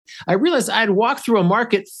I realized I'd walked through a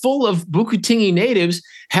market full of Bukittinggi natives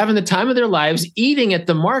having the time of their lives eating at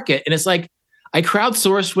the market. And it's like I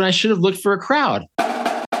crowdsourced when I should have looked for a crowd.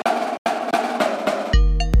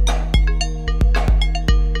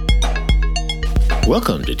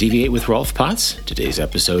 Welcome to Deviate with Rolf Potts. Today's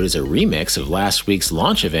episode is a remix of last week's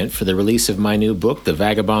launch event for the release of my new book, The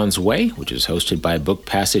Vagabond's Way, which is hosted by Book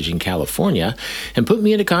Passage in California, and put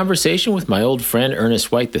me into conversation with my old friend Ernest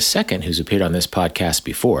White II, who's appeared on this podcast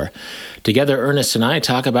before. Together, Ernest and I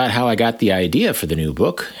talk about how I got the idea for the new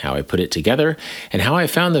book, how I put it together, and how I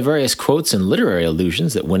found the various quotes and literary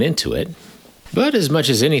allusions that went into it. But as much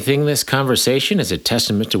as anything, this conversation is a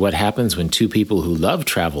testament to what happens when two people who love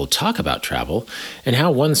travel talk about travel, and how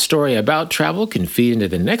one story about travel can feed into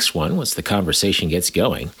the next one once the conversation gets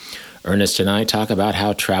going. Ernest and I talk about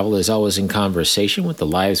how travel is always in conversation with the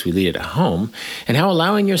lives we lead at home, and how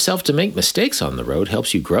allowing yourself to make mistakes on the road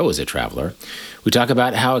helps you grow as a traveler. We talk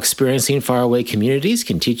about how experiencing faraway communities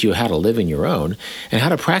can teach you how to live in your own, and how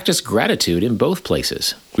to practice gratitude in both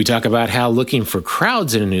places. We talk about how looking for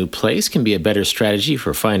crowds in a new place can be a better strategy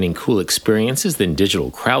for finding cool experiences than digital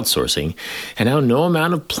crowdsourcing, and how no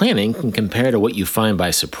amount of planning can compare to what you find by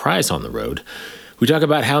surprise on the road. We talk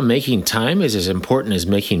about how making time is as important as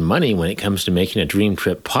making money when it comes to making a dream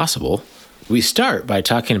trip possible. We start by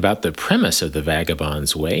talking about the premise of The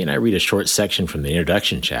Vagabond's Way, and I read a short section from the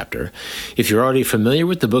introduction chapter. If you're already familiar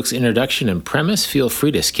with the book's introduction and premise, feel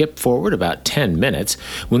free to skip forward about 10 minutes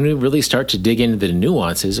when we really start to dig into the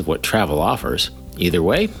nuances of what travel offers. Either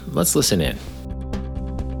way, let's listen in.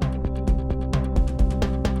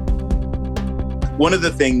 One of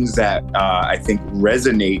the things that I think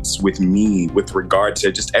resonates with me with regard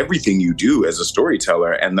to just everything you do as a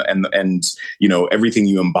storyteller and you know everything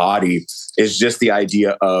you embody is just the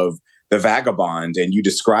idea of the vagabond, and you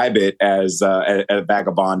describe it as a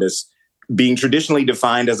vagabond as being traditionally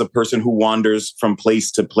defined as a person who wanders from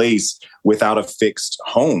place to place without a fixed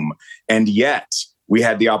home, and yet we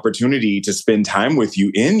had the opportunity to spend time with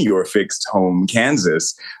you in your fixed home,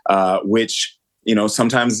 Kansas, which, you know,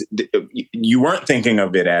 sometimes you weren't thinking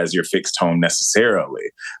of it as your fixed home necessarily.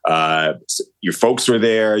 Your folks were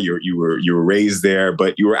there, you were raised there,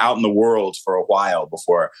 but you were out in the world for a while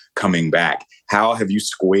before coming back. How have you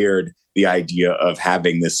squared the idea of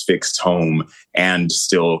having this fixed home and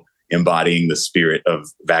still embodying the spirit of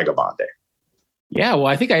Vagabonde? Yeah, well,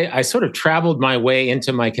 I think I sort of traveled my way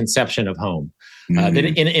into my conception of home. That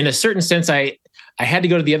in a certain sense, I had to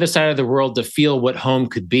go to the other side of the world to feel what home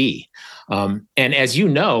could be. And as you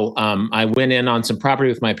know, I went in on some property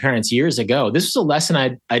with my parents years ago. This was a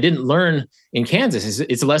lesson I didn't learn in Kansas.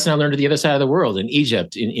 It's a lesson I learned at the other side of the world, in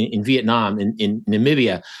Egypt, in Vietnam, in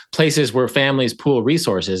Namibia, places where families pool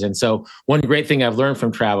resources. And so one great thing I've learned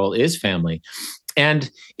from travel is family.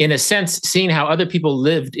 And in a sense, seeing how other people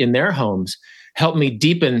lived in their homes helped me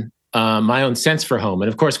deepen my own sense for home. And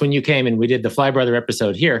of course, when you came and we did the Fly Brother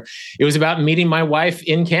episode here, it was about meeting my wife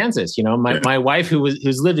in Kansas. You know, my wife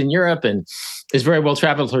who's lived in Europe and is very well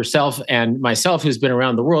traveled herself, and myself who's been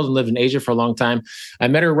around the world and lived in Asia for a long time. I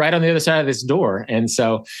met her right on the other side of this door. And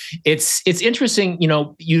so it's interesting, you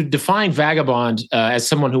know, you define vagabond as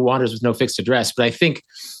someone who wanders with no fixed address, but I think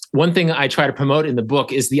one thing I try to promote in the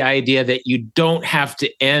book is the idea that you don't have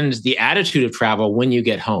to end the attitude of travel when you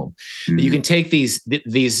get home. Mm-hmm. You can take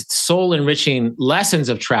these soul-enriching lessons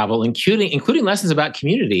of travel, including lessons about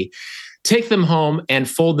community, take them home and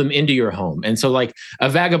fold them into your home. And so, like, a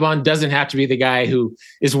vagabond doesn't have to be the guy who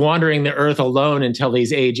is wandering the earth alone until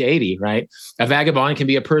he's age 80, right? A vagabond can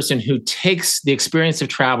be a person who takes the experience of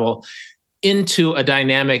travel into a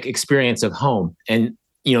dynamic experience of home. And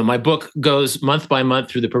you know, my book goes month by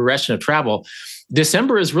month through the progression of travel.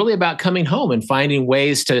 December is really about coming home and finding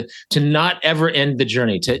ways to not ever end the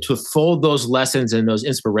journey, to fold those lessons and those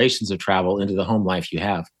inspirations of travel into the home life you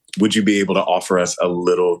have. Would you be able to offer us a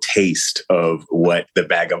little taste of what the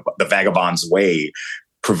Vagabond's Way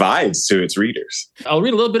provides to its readers? I'll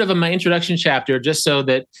read a little bit of my introduction chapter just so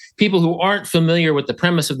that people who aren't familiar with the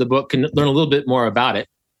premise of the book can learn a little bit more about it.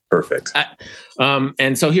 Perfect.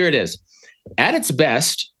 And so here it is. At its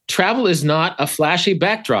best, travel is not a flashy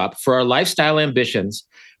backdrop for our lifestyle ambitions,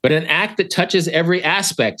 but an act that touches every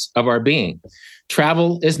aspect of our being.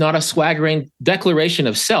 Travel is not a swaggering declaration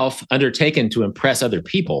of self undertaken to impress other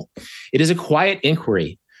people. It is a quiet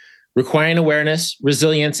inquiry, requiring awareness,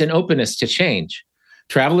 resilience, and openness to change.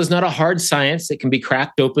 Travel is not a hard science that can be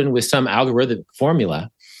cracked open with some algorithmic formula.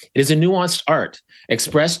 It is a nuanced art,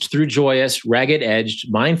 expressed through joyous,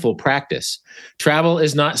 ragged-edged, mindful practice. Travel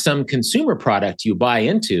is not some consumer product you buy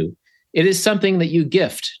into. It is something that you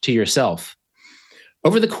gift to yourself.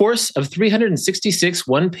 Over the course of 366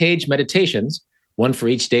 one-page meditations, one for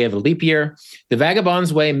each day of the leap year. The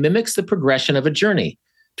Vagabond's Way mimics the progression of a journey: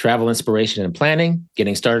 travel inspiration and planning,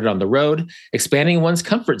 getting started on the road, expanding one's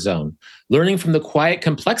comfort zone, learning from the quiet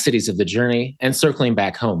complexities of the journey, and circling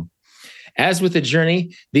back home. As with the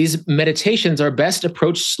journey, these meditations are best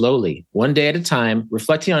approached slowly, one day at a time,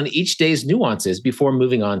 reflecting on each day's nuances before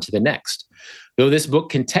moving on to the next. Though this book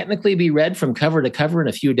can technically be read from cover to cover in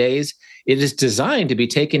a few days, it is designed to be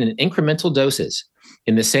taken in incremental doses,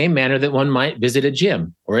 in the same manner that one might visit a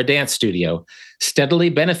gym or a dance studio, steadily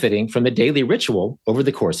benefiting from the daily ritual over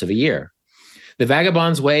the course of a year. The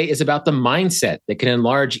Vagabond's Way is about the mindset that can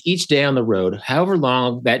enlarge each day on the road, however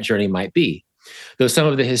long that journey might be. Though some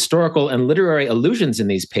of the historical and literary allusions in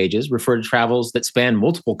these pages refer to travels that span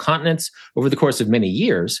multiple continents over the course of many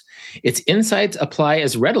years, its insights apply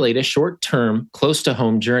as readily to short-term,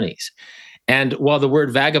 close-to-home journeys. And while the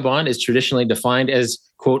word vagabond is traditionally defined as,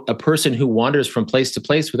 quote, a person who wanders from place to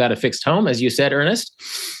place without a fixed home, as you said, Ernest,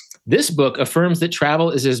 this book affirms that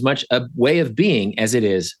travel is as much a way of being as it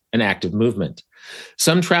is an act of movement.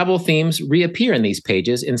 Some travel themes reappear in these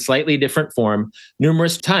pages in slightly different form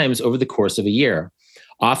numerous times over the course of a year.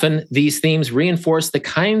 Often, these themes reinforce the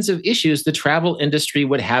kinds of issues the travel industry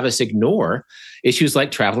would have us ignore, issues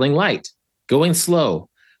like traveling light, going slow,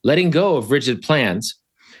 letting go of rigid plans,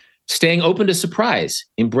 staying open to surprise,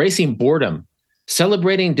 embracing boredom,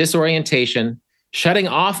 celebrating disorientation, shutting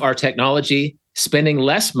off our technology, spending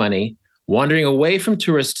less money, wandering away from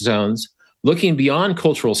tourist zones, looking beyond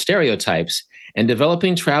cultural stereotypes, and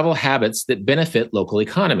developing travel habits that benefit local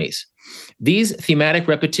economies. These thematic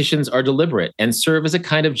repetitions are deliberate and serve as a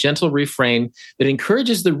kind of gentle refrain that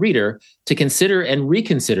encourages the reader to consider and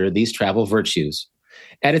reconsider these travel virtues.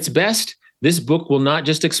 At its best, this book will not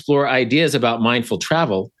just explore ideas about mindful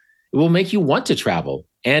travel, it will make you want to travel,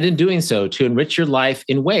 and in doing so, to enrich your life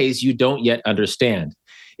in ways you don't yet understand.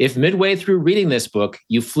 If midway through reading this book,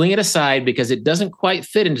 you fling it aside because it doesn't quite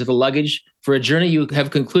fit into the luggage for a journey you have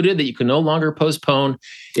concluded that you can no longer postpone,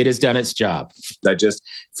 it has done its job. I just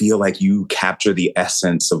feel like you capture the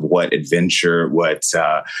essence of what adventure, what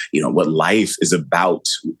life is about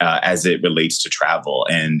as it relates to travel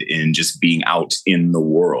and in just being out in the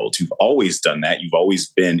world. You've always done that. You've always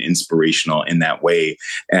been inspirational in that way.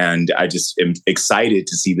 And I just am excited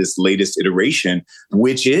to see this latest iteration,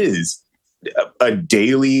 which is a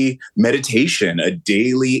daily meditation, a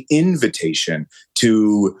daily invitation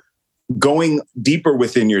to going deeper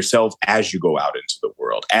within yourself as you go out into the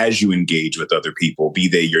world, as you engage with other people, be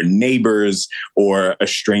they your neighbors or a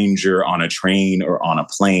stranger on a train or on a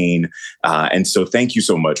plane. And so thank you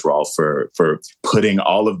so much, Rolf, for putting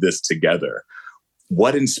all of this together.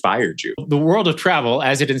 What inspired you? The world of travel,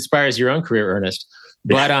 as it inspires your own career, Ernest.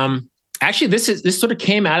 But actually, this sort of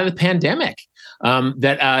came out of the pandemic.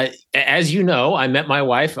 As you know, I met my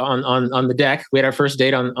wife on the deck. We had our first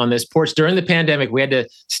date on this porch during the pandemic. We had to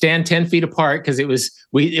stand 10 feet apart because it was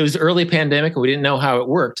early pandemic and we didn't know how it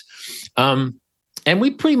worked. And we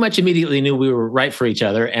pretty much immediately knew we were right for each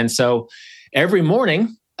other. And so every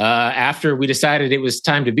morning after we decided it was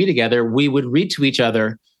time to be together, we would read to each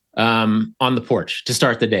other on the porch to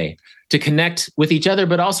start the day, to connect with each other,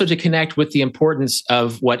 but also to connect with the importance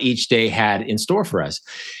of what each day had in store for us.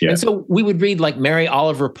 Yeah. And so we would read like Mary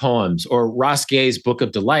Oliver poems or Ross Gay's Book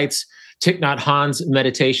of Delights, Thich Nhat Hanh's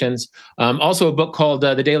Meditations, also a book called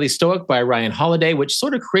The Daily Stoic by Ryan Holiday, which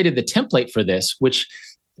sort of created the template for this, which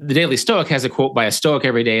the Daily Stoic has a quote by a Stoic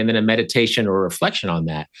every day and then a meditation or a reflection on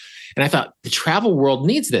that. And I thought the travel world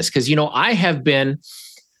needs this because,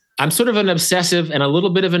 I'm sort of an obsessive and a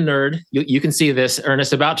little bit of a nerd. You can see this,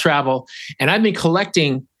 Ernest, about travel. And I've been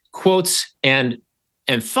collecting quotes and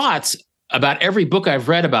thoughts about every book I've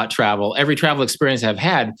read about travel, every travel experience I've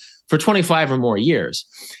had for 25 or more years.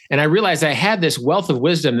 And I realized I had this wealth of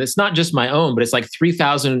wisdom that's not just my own, but it's like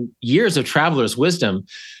 3,000 years of travelers' wisdom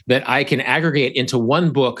that I can aggregate into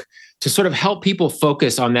one book to sort of help people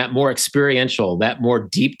focus on that more experiential, that more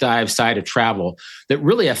deep dive side of travel that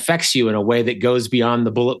really affects you in a way that goes beyond the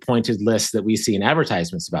bullet pointed list that we see in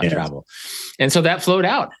advertisements about travel. And so that flowed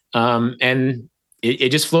out. And it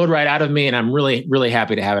just flowed right out of me. And I'm really, really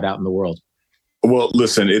happy to have it out in the world. Well,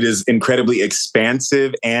 listen, it is incredibly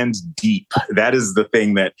expansive and deep. That is the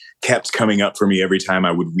thing that kept coming up for me every time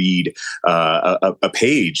I would read a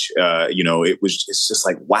page. It's just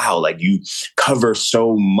like, wow, like you cover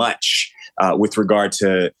so much with regard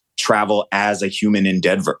to travel as a human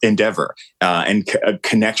endeavor and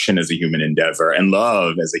connection as a human endeavor and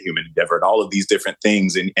love as a human endeavor and all of these different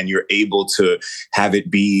things. And you're able to have it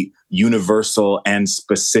be universal and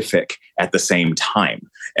specific at the same time.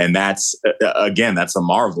 And that's a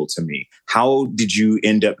marvel to me. How did you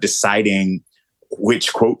end up deciding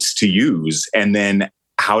which quotes to use? And then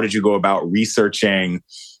how did you go about researching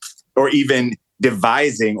or even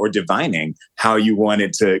devising or divining how you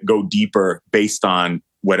wanted to go deeper based on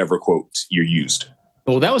whatever quotes you used?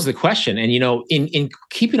 Well, that was the question. And, in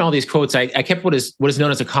keeping all these quotes, I kept what is known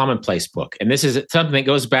as a commonplace book. And this is something that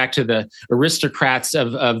goes back to the aristocrats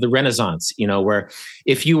of the Renaissance, where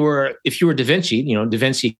if you were Da Vinci, Da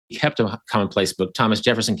Vinci kept a commonplace book. Thomas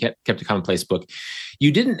Jefferson kept a commonplace book.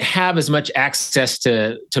 You didn't have as much access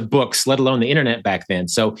to books, let alone the internet back then.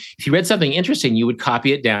 So if you read something interesting, you would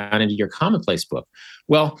copy it down into your commonplace book.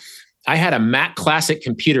 Well, I had a Mac Classic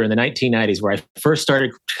computer in the 1990s where I first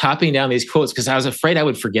started copying down these quotes because I was afraid I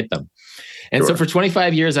would forget them. And so for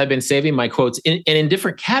 25 years, I've been saving my quotes in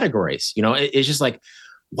different categories. It's just like,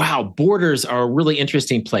 wow, borders are a really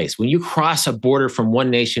interesting place. When you cross a border from one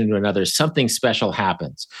nation to another, something special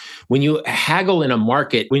happens. When you haggle in a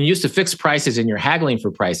market, when you used to fix prices and you're haggling for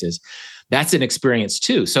prices, that's an experience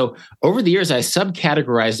too. So over the years, I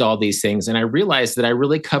subcategorized all these things, and I realized that I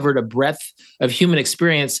really covered a breadth of human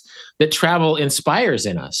experience that travel inspires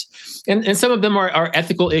in us. And some of them are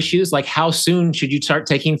ethical issues, like how soon should you start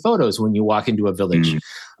taking photos when you walk into a village?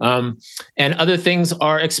 And other things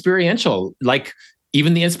are experiential, like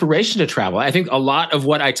even the inspiration to travel. I think a lot of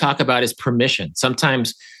what I talk about is permission.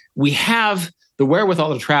 Sometimes we have the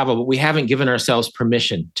wherewithal to travel, but we haven't given ourselves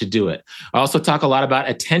permission to do it. I also talk a lot about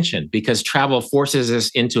attention because travel forces us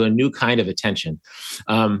into a new kind of attention.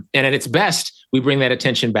 And at its best, we bring that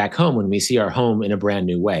attention back home when we see our home in a brand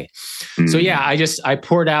new way. So yeah, I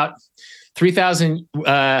poured out 3,000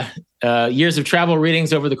 years of travel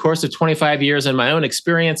readings over the course of 25 years and my own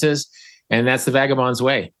experiences. And that's the Vagabond's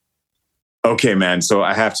way. Okay, man. So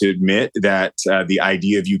I have to admit that the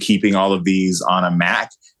idea of you keeping all of these on a Mac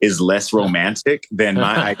is less romantic than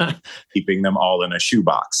my idea of keeping them all in a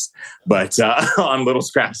shoebox, but on little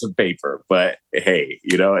scraps of paper. But hey,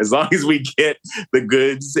 as long as we get the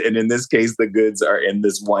goods, and in this case, the goods are in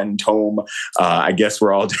this one tome, I guess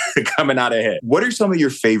we're all coming out ahead. What are some of your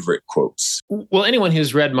favorite quotes? Well, anyone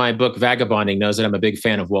who's read my book, Vagabonding, knows that I'm a big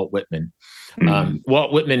fan of Walt Whitman.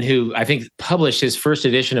 Walt Whitman, who I think published his first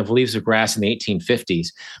edition of Leaves of Grass in the 1850s,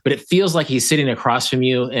 but it feels like he's sitting across from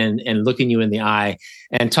you and looking you in the eye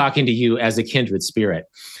and talking to you as a kindred spirit.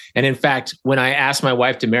 And in fact, when I asked my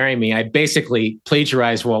wife to marry me, I basically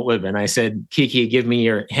plagiarized Walt Whitman. I said, Kiki, give me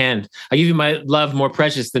your hand. I give you my love more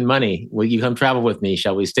precious than money. Will you come travel with me?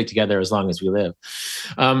 Shall we stick together as long as we live?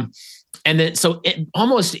 And then,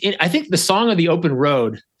 I think the Song of the Open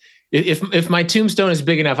Road, if my tombstone is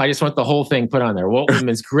big enough, I just want the whole thing put on there. Walt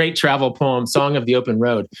Whitman's great travel poem, Song of the Open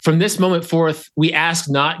Road. From this moment forth, we ask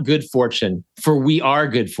not good fortune, for we are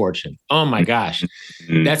good fortune. Oh my gosh.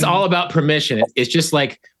 That's all about permission. It's just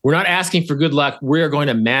like, we're not asking for good luck. We're going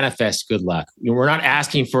to manifest good luck. We're not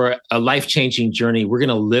asking for a life-changing journey. We're going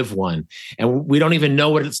to live one. And we don't even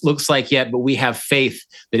know what it looks like yet, but we have faith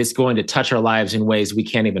that it's going to touch our lives in ways we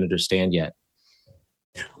can't even understand yet.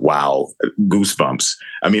 Wow. Goosebumps.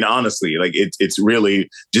 I mean, honestly, like it's really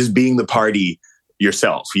just being the party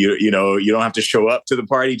yourself. You don't have to show up to the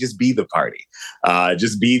party, just be the party.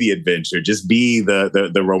 Just be the adventure, just be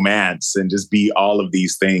the romance, and just be all of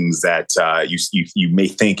these things that you may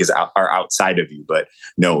think are outside of you, but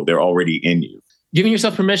no, they're already in you. Giving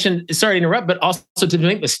yourself permission, sorry to interrupt, but also to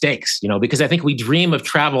make mistakes, because I think we dream of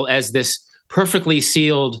travel as this perfectly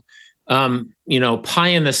sealed pie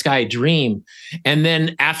in the sky dream. And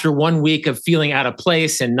then after 1 week of feeling out of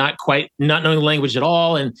place and not knowing the language at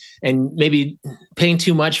all, and maybe paying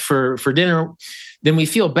too much for dinner, then we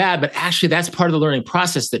feel bad. But actually that's part of the learning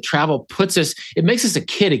process that travel it makes us a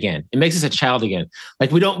kid again. It makes us a child again.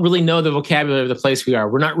 Like we don't really know the vocabulary of the place we are.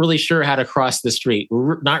 We're not really sure how to cross the street.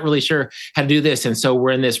 We're not really sure how to do this. And so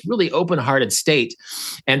we're in this really open-hearted state.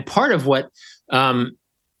 And part of what,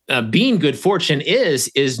 being good fortune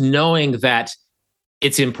is knowing that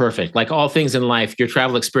it's imperfect. Like all things in life, your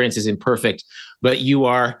travel experience is imperfect, but you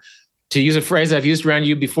are, to use a phrase I've used around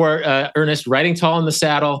you before, Ernest, riding tall in the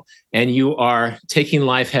saddle, and you are taking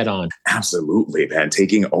life head on. Absolutely, man.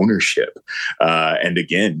 Taking ownership. And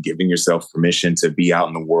again, giving yourself permission to be out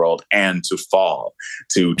in the world and to fall,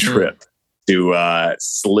 to trip, to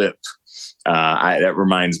slip. That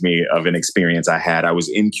reminds me of an experience I had. I was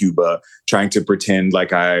in Cuba trying to pretend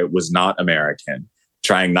like I was not American,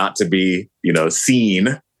 trying not to be,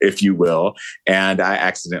 seen, if you will. And I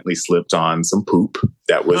accidentally slipped on some poop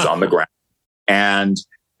that was on the ground. And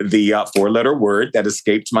the 4-letter word that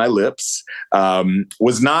escaped my lips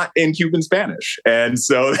was not in Cuban Spanish. And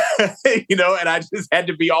so, and I just had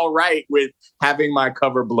to be all right with having my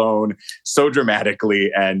cover blown so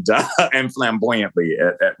dramatically and flamboyantly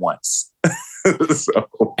at once. So,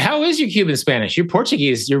 how is your Cuban Spanish? Your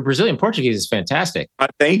Brazilian Portuguese is fantastic.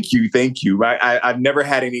 thank you, thank you. I've never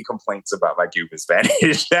had any complaints about my Cuban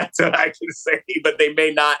Spanish. That's what I can say. But they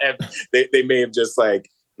may not have. They may have just like,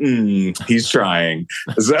 he's trying.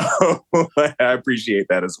 So I appreciate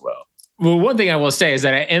that as well. Well, one thing I will say is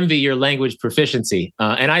that I envy your language proficiency.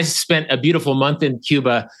 And I spent a beautiful month in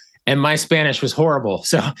Cuba, and my Spanish was horrible.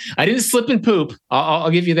 So I didn't slip and poop.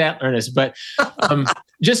 I'll give you that, Ernest. But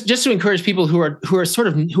just to encourage people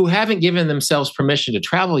who haven't given themselves permission to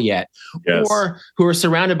travel yet, yes, or who are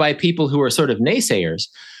surrounded by people who are sort of naysayers.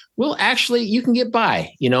 Well, actually, you can get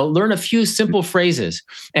by, learn a few simple phrases.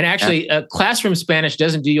 And actually, classroom Spanish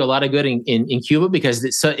doesn't do you a lot of good in Cuba because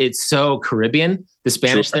it's so Caribbean. The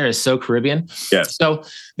Spanish there is so Caribbean. Yes. So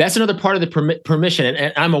that's another part of the permission.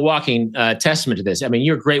 And I'm a walking testament to this. I mean,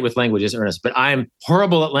 you're great with languages, Ernest, but I'm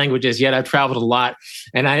horrible at languages, yet I've traveled a lot.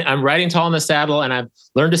 And I'm riding tall in the saddle, and I've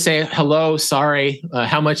learned to say hello, sorry,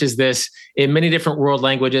 how much is this in many different world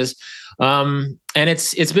languages. And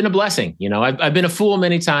it's been a blessing. I've been a fool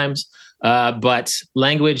many times, but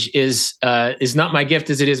language is not my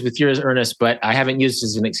gift as it is with yours, Ernest. But I haven't used it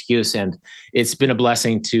as an excuse, and it's been a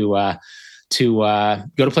blessing to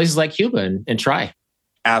go to places like Cuba and try.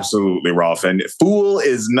 Absolutely, Rolf. And fool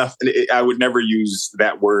is nothing. I would never use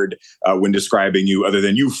that word when describing you, other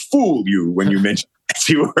than you fool you when you mentioned that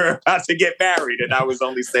you were about to get married. And I was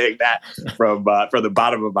only saying that from the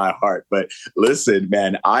bottom of my heart. But listen,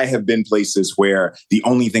 man, I have been places where the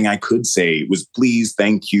only thing I could say was please,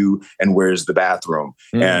 thank you, and where's the bathroom?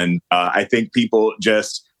 And I think people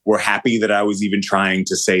just were happy that I was even trying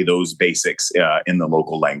to say those basics in the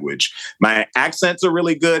local language. My accents are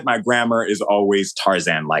really good. My grammar is always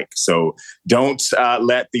Tarzan-like. So don't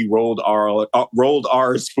let the rolled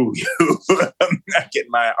R's fool you. I'm not getting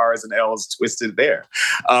my R's and L's twisted there.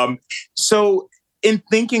 So in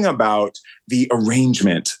thinking about the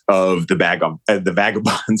arrangement of the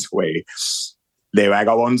Vagabond's Way, the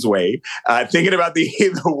Vagabond's Way, thinking about the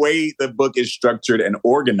way the book is structured and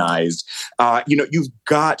organized, you've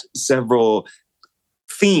got several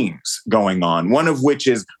themes going on, one of which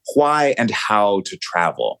is why and how to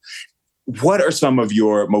travel. What are some of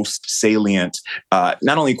your most salient,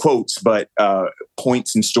 not only quotes, but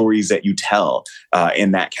points and stories that you tell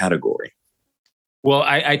in that category? Well,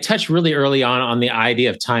 I touched really early on the idea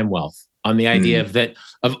of time wealth. On the idea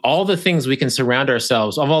of all the things we can surround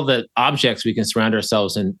ourselves, of all the objects we can surround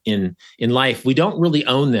ourselves in life, we don't really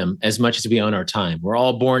own them as much as we own our time. We're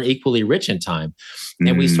all born equally rich in time.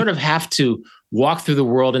 And we sort of have to walk through the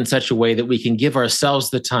world in such a way that we can give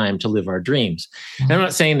ourselves the time to live our dreams. And I'm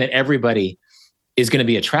not saying that everybody is going to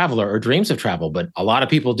be a traveler or dreams of travel, but a lot of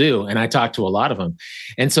people do. And I talk to a lot of them.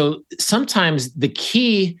 And so sometimes the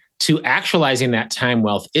key to actualizing that time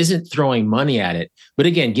wealth isn't throwing money at it, but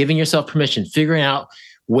again, giving yourself permission, figuring out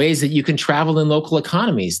ways that you can travel in local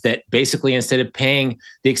economies that basically instead of paying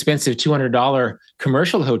the expensive $200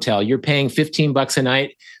 commercial hotel, you're paying $15 a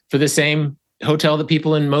night for the same hotel that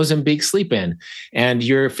people in Mozambique sleep in, and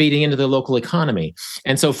you're feeding into the local economy.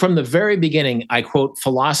 And so from the very beginning, I quote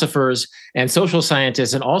philosophers and social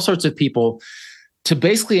scientists and all sorts of people to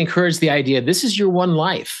basically encourage the idea, this is your one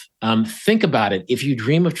life. Think about it. If you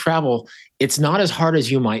dream of travel, it's not as hard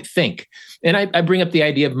as you might think. And I bring up the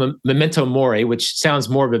idea of memento mori, which sounds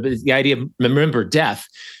morbid, but the idea of remember death,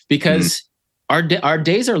 because our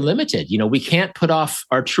days are limited. We can't put off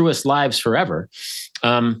our truest lives forever.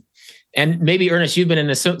 And maybe, Ernest, you've been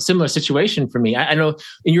in a similar situation for me. I know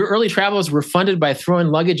in your early travels were funded by throwing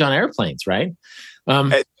luggage on airplanes, right?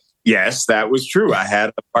 Yes, that was true. I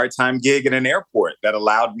had a part-time gig in an airport that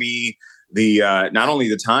allowed me the not only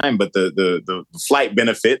the time, but the flight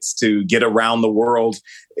benefits to get around the world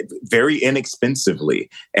very inexpensively.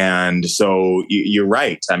 And so you're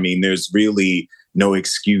right. I mean, there's really no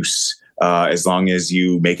excuse. As long as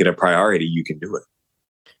you make it a priority, you can do it.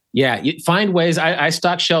 Yeah, you find ways. I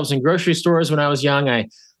stocked shelves in grocery stores when I was young.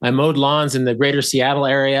 I mowed lawns in the greater Seattle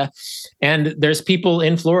area. And there's people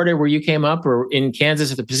in Florida where you came up, or in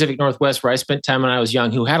Kansas at the Pacific Northwest where I spent time when I was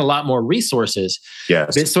young, who had a lot more resources.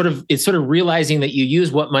 Yes. It's sort of realizing that you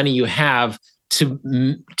use what money you have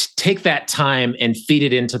to take that time and feed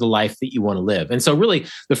it into the life that you want to live. And so really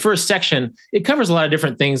the first section, it covers a lot of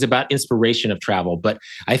different things about inspiration of travel. But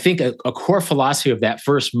I think a core philosophy of that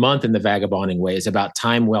first month in the Vagabonding Way is about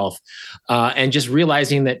time wealth, and just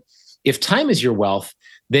realizing that if time is your wealth,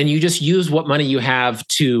 then you just use what money you have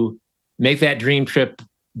to make that dream trip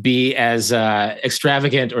be as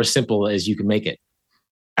extravagant or simple as you can make it.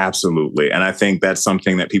 Absolutely. And I think that's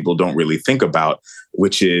something that people don't really think about,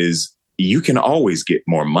 which is you can always get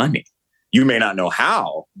more money. You may not know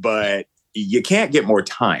how, but you can't get more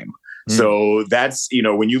time. So that's,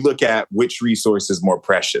 when you look at which resource is more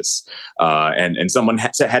precious, and someone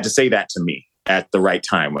had to say that to me at the right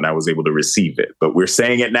time when I was able to receive it. But we're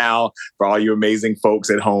saying it now for all you amazing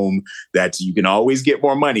folks at home, that you can always get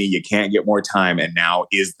more money. You can't get more time. And now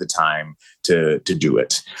is the time to do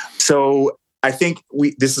it. So I think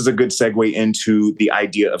this is a good segue into the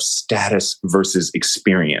idea of status versus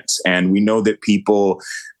experience. And we know that people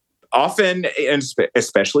often, and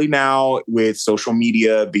especially now with social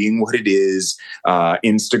media being what it is,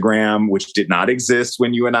 Instagram, which did not exist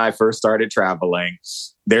when you and I first started traveling,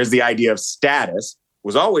 there's the idea of status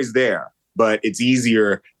was always there, but it's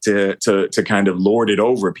easier to kind of lord it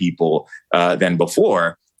over people than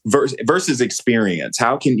before versus experience.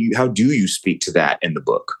 How do you speak to that in the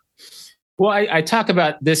book? Well, I talk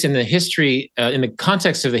about this in the history, in the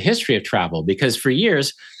context of the history of travel, because for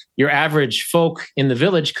years, your average folk in the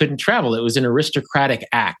village couldn't travel. It was an aristocratic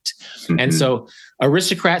act. Mm-hmm. And so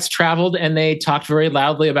aristocrats traveled and they talked very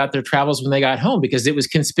loudly about their travels when they got home because it was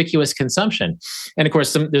conspicuous consumption. And of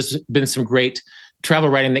course, there's been some great travel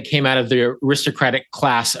writing that came out of the aristocratic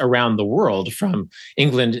class around the world, from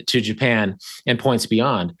England to Japan and points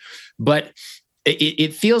beyond. But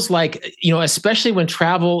it feels like, especially when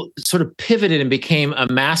travel sort of pivoted and became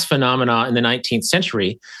a mass phenomenon in the 19th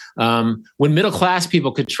century, when middle class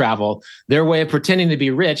people could travel, their way of pretending to be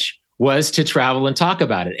rich was to travel and talk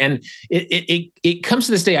about it. And it comes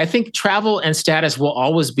to this day. I think travel and status will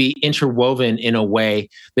always be interwoven in a way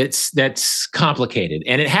that's complicated.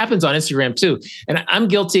 And it happens on Instagram too. And I'm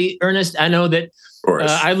guilty, Ernest. I know that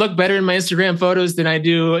I look better in my Instagram photos than I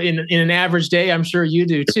do in an average day. I'm sure you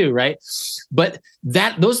do too, right? But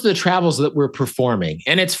those are the travels that we're performing,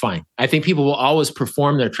 and it's fine. I think people will always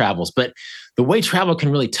perform their travels, but the way travel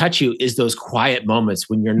can really touch you is those quiet moments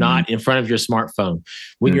when you're not in front of your smartphone,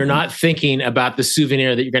 when you're not thinking about the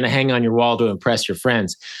souvenir that you're going to hang on your wall to impress your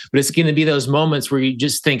friends. But it's going to be those moments where you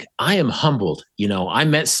just think, I am humbled. I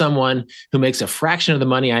met someone who makes a fraction of the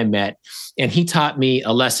money I met, and he taught me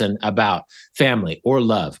a lesson about family or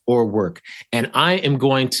love or work. And I am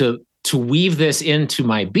going to weave this into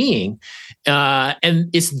my being. And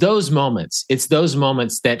it's those moments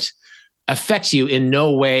that affect you in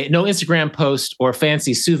no way. No Instagram post or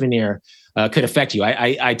fancy souvenir could affect you.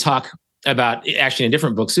 I talk about, actually in a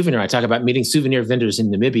different book, Souvenir, I talk about meeting souvenir vendors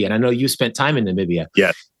in Namibia. And I know you spent time in Namibia.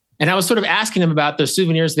 Yeah. And I was sort of asking them about the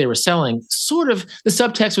souvenirs they were selling. Sort of the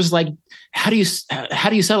subtext was like, how do you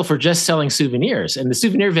settle for just selling souvenirs? And the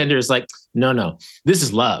souvenir vendor is like, no, this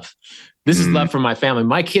is love. This is love for my family.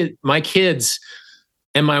 My kids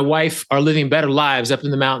and my wife are living better lives up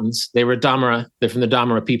in the mountains. They're from the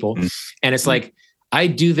Damara people. And it's like, I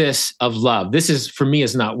do this of love. This is, for me,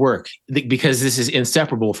 is not work, because this is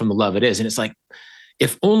inseparable from the love it is. And it's like,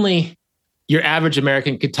 if only your average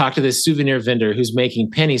American could talk to this souvenir vendor who's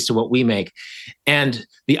making pennies to what we make. And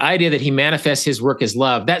the idea that he manifests his work as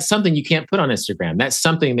love, that's something you can't put on Instagram. That's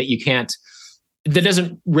something that that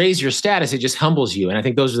doesn't raise your status. It just humbles you. And I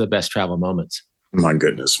think those are the best travel moments. My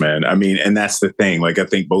goodness, man. I mean, and that's the thing. Like, I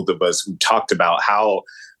think both of us who talked about how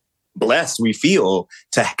blessed we feel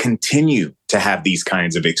to continue to have these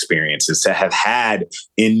kinds of experiences, to have had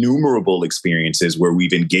innumerable experiences where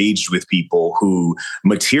we've engaged with people who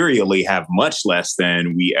materially have much less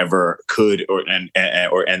than we ever could and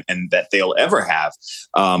that they'll ever have.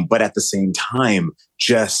 But at the same time,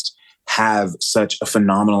 just have such a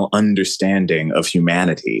phenomenal understanding of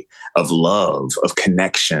humanity, of love, of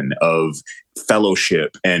connection, of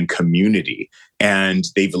fellowship and community. And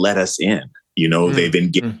they've let us in. They've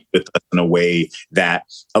engaged with us in a way that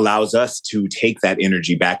allows us to take that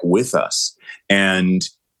energy back with us and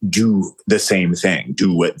do the same thing,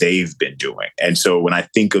 do what they've been doing. And so when I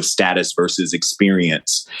think of status versus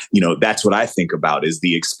experience, that's what I think about, is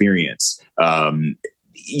the experience.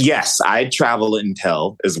 Yes, I travel and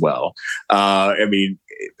tell as well. There you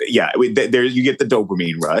get the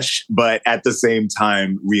dopamine rush, but at the same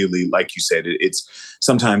time, really, like you said,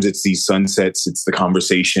 sometimes it's these sunsets, it's the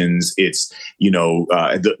conversations, it's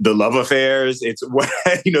the love affairs, it's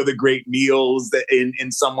the great meals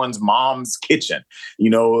in someone's mom's kitchen.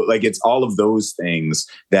 It's all of those things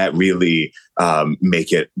that really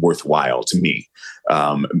make it worthwhile to me.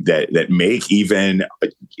 That make even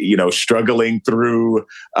struggling through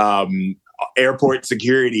airport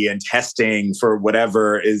security and testing for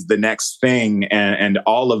whatever is the next thing, and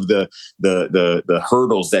all of the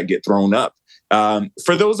hurdles that get thrown up.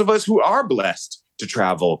 For those of us who are blessed to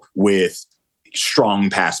travel with strong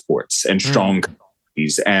passports and strong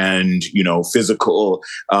and physical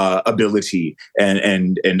ability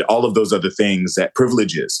and all of those other things, that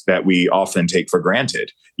privileges that we often take for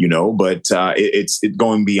granted, but it's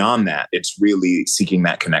going beyond that. It's really seeking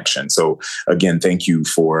that connection. So again, thank you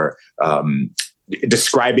for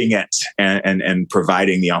describing it and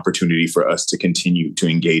providing the opportunity for us to continue to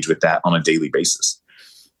engage with that on a daily basis.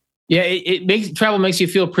 Yeah, travel makes you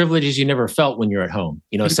feel privileges you never felt when you're at home.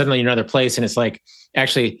 Suddenly you're in another place, and it's like,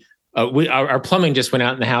 actually, our plumbing just went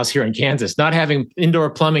out in the house here in Kansas. Not having indoor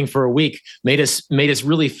plumbing for a week made us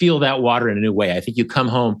really feel that water in a new way. I think you come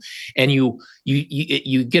home and you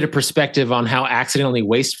get a perspective on how accidentally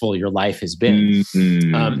wasteful your life has been.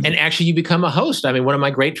 Mm-hmm. And actually, you become a host. I mean, one of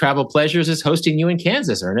my great travel pleasures is hosting you in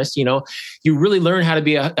Kansas, Ernest. You really learn how to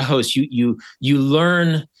be a host. You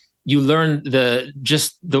learn the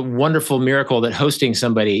wonderful miracle that hosting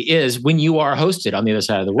somebody is when you are hosted on the other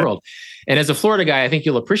side of the world. And as a Florida guy, I think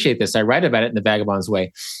you'll appreciate this. I write about it in The Vagabond's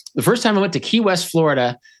Way. The first time I went to Key West,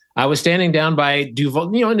 Florida, I was standing down by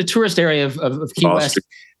Duval, in the tourist area of Key West.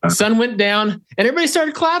 Sun went down and everybody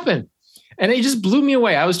started clapping. And it just blew me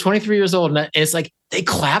away. I was 23 years old. And it's like, they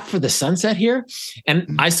clap for the sunset here.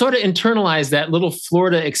 And I sort of internalized that little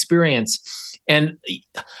Florida experience. And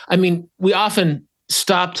I mean, we often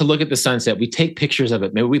stop to look at the sunset. We take pictures of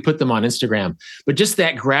it. Maybe we put them on Instagram, but just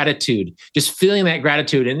that gratitude, just feeling that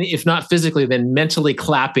gratitude. And if not physically, then mentally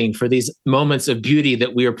clapping for these moments of beauty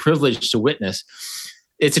that we are privileged to witness.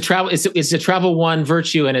 It's a travel one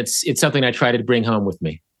virtue. And it's something I try to bring home with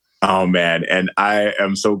me. Oh, man. And I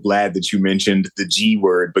am so glad that you mentioned the G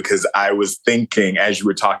word, because I was thinking, as you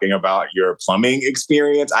were talking about your plumbing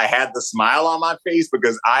experience, I had the smile on my face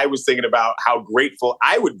because I was thinking about how grateful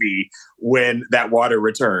I would be when that water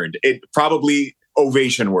returned. It probably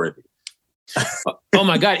ovation worthy. Oh,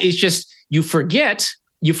 my God. It's just, you forget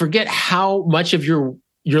how much of your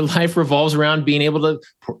life revolves around being able to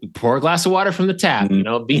pour a glass of water from the tap,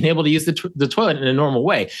 being able to use the toilet in a normal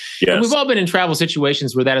way. Yes. And we've all been in travel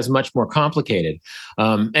situations where that is much more complicated.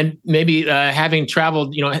 And maybe having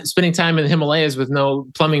traveled, spending time in the Himalayas with no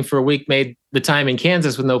plumbing for a week made the time in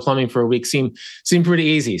Kansas with no plumbing for a week seem pretty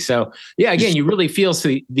easy. So yeah, again, you really feel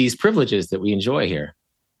these privileges that we enjoy here.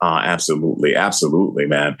 Absolutely. Absolutely,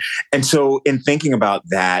 man. And so in thinking about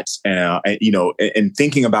that, and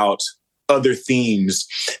thinking about other themes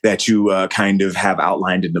that you kind of have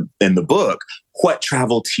outlined in the book, what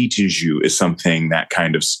travel teaches you is something that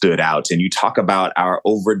kind of stood out. And you talk about our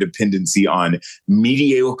over-dependency on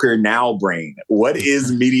mediocre now brain. What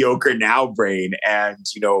is mediocre now brain? And,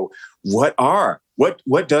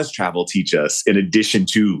 what does travel teach us in addition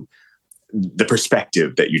to the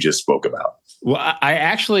perspective that you just spoke about? Well, I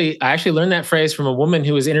actually learned that phrase from a woman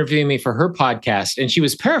who was interviewing me for her podcast, and she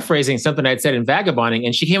was paraphrasing something I'd said in Vagabonding,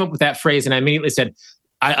 and she came up with that phrase, and I immediately said,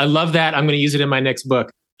 I love that. I'm going to use it in my next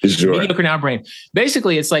book. Sure. Mediocre now brain.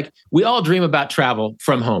 Basically, it's like we all dream about travel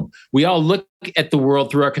from home. We all look at the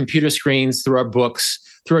world through our computer screens, through our books,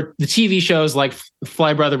 through the TV shows like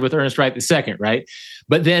Fly Brother with Ernest Wright II, right?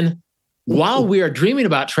 But then while we are dreaming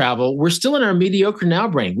about travel, we're still in our mediocre now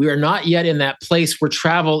brain. We are not yet in that place where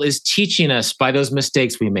travel is teaching us by those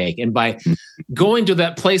mistakes we make. And by going to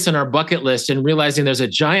that place on our bucket list and realizing there's a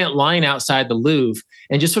giant line outside the Louvre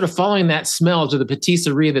and just sort of following that smell to the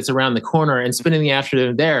patisserie that's around the corner and spending the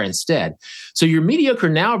afternoon there instead. So your mediocre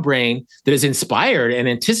now brain that is inspired and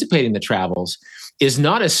anticipating the travels is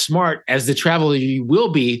not as smart as the traveler you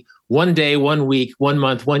will be one day, 1 week, 1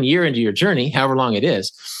 month, 1 year into your journey, however long it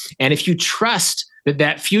is. And if you trust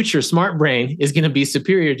that future smart brain is going to be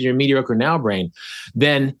superior to your mediocre now brain,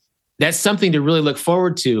 then that's something to really look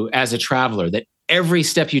forward to as a traveler, that every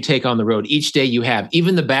step you take on the road, each day you have,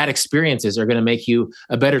 even the bad experiences are going to make you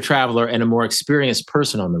a better traveler and a more experienced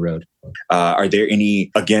person on the road. Are there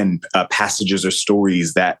any, passages or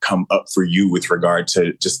stories that come up for you with regard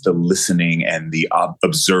to just the listening and the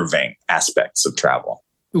observing aspects of travel?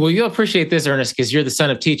 Well, you'll appreciate this, Ernest, because you're the son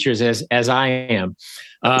of teachers as I am.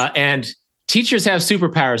 And teachers have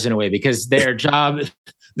superpowers in a way because their job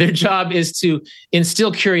is to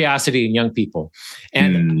instill curiosity in young people.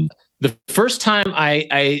 And the first time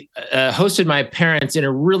I hosted my parents in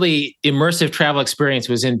a really immersive travel experience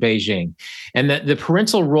was in Beijing. And the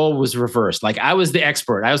parental role was reversed. Like I was the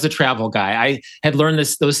expert. I was the travel guy. I had learned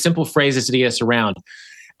those simple phrases to get us around.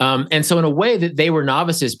 And so in a way that they were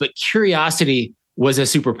novices, but curiosity was a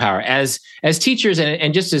superpower. As teachers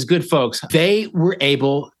and just as good folks, they were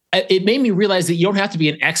able, it made me realize that you don't have to be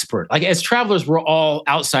an expert. Like as travelers, we're all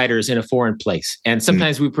outsiders in a foreign place. And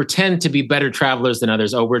sometimes we pretend to be better travelers than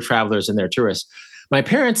others. Oh, we're travelers and they're tourists. My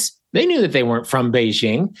parents They knew that they weren't from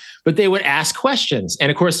Beijing, but they would ask questions. And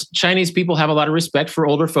of course, Chinese people have a lot of respect for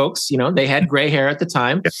older folks. They had gray hair at the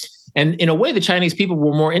time. And in a way, the Chinese people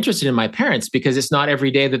were more interested in my parents because it's not every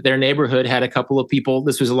day that their neighborhood had a couple of people.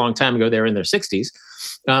 This was a long time ago. They were in their 60s,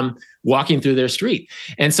 walking through their street.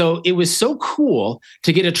 And so it was so cool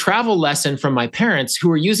to get a travel lesson from my parents who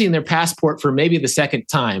were using their passport for maybe the second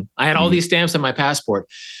time. I had all these stamps on my passport,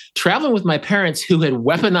 traveling with my parents who had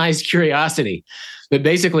weaponized curiosity. But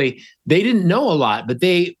basically, they didn't know a lot, but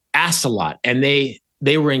they asked a lot, and they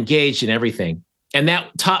were engaged in everything. And that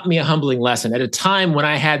taught me a humbling lesson. At a time when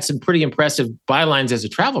I had some pretty impressive bylines as a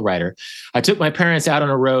travel writer, I took my parents out on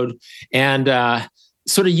a road and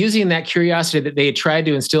sort of using that curiosity that they had tried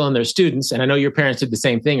to instill in their students. And I know your parents did the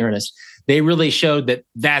same thing, Ernest. They really showed that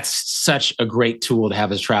that's such a great tool to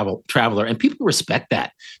have as traveler. And people respect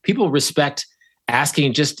that. People respect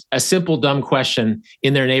asking just a simple, dumb question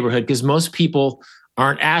in their neighborhood because most people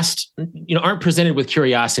aren't presented with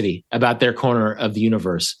curiosity about their corner of the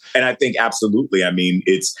universe. And I think absolutely. I mean,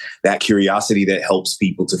 it's that curiosity that helps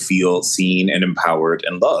people to feel seen and empowered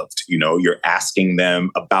and loved. You're asking them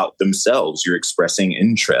about themselves. You're expressing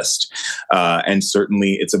interest. And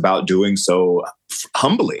certainly it's about doing so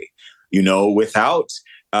humbly, without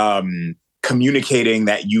communicating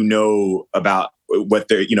that about what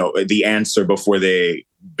they're, the answer before they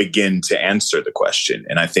begin to answer the question.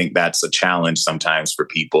 And I think that's a challenge sometimes for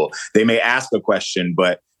people. They may ask a question,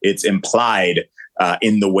 but it's implied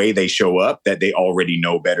in the way they show up that they already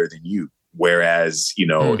know better than you. Whereas,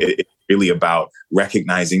 it's really about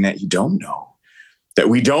recognizing that you don't know, that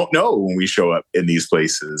we don't know when we show up in these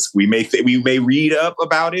places. We may read up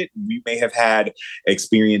about it. We may have had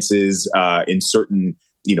experiences in certain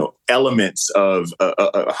elements of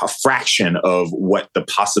a fraction of what the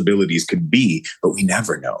possibilities could be, but we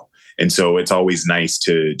never know. And so it's always nice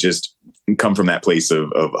to just come from that place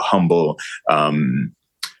of humble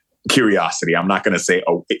curiosity. I'm not going to say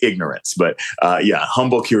ignorance, but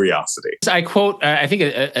humble curiosity. I quote, I think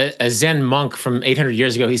a Zen monk from 800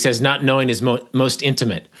 years ago. He says, "Not knowing is most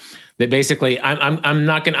intimate." That basically, I'm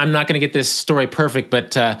not gonna get this story perfect,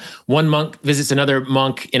 but one monk visits another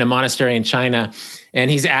monk in a monastery in China, and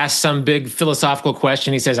he's asked some big philosophical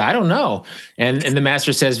question. He says, "I don't know," and the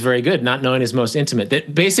master says, "Very good. Not knowing is most intimate."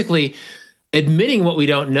 That basically, admitting what we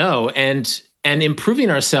don't know and improving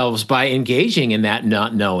ourselves by engaging in that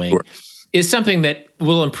not knowing is something that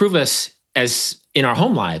will improve us as in our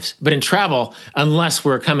home lives, but in travel, unless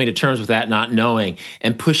we're coming to terms with that not knowing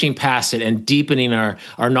and pushing past it and deepening our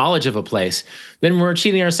knowledge of a place, then we're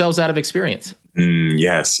cheating ourselves out of experience.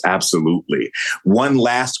 Yes, absolutely. One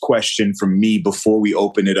last question from me before we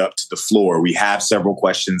open it up to the floor. We have several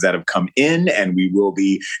questions that have come in, and we will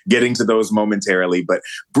be getting to those momentarily. But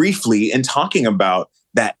briefly, in talking about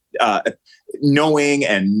that knowing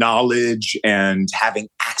and knowledge and having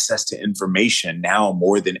access to information now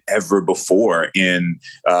more than ever before in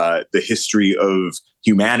the history of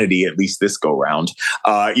humanity, at least this go round,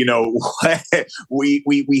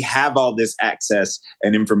 we have all this access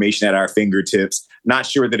and information at our fingertips. Not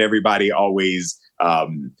sure that everybody always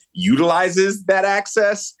utilizes that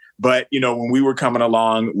access. But, when we were coming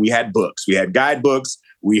along, we had books, we had guidebooks,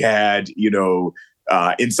 we had,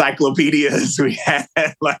 encyclopedias, we had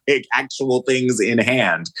like actual things in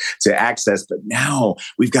hand to access. But now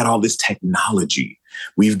we've got all this technology.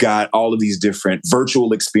 We've got all of these different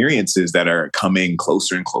virtual experiences that are coming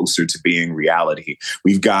closer and closer to being reality.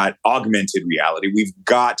 We've got augmented reality. We've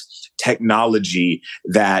got technology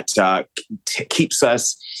that keeps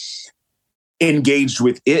us engaged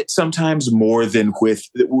with it sometimes more than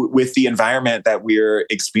with the environment that we're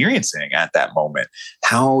experiencing at that moment.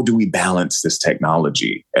 How do we balance this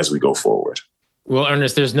technology as we go forward? Well,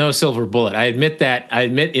 Ernest, there's no silver bullet. I admit that. I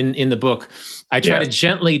admit in the book, I try to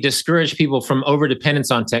gently discourage people from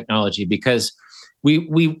overdependence on technology because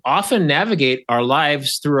we often navigate our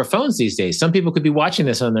lives through our phones these days. Some people could be watching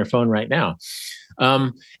this on their phone right now.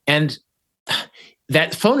 And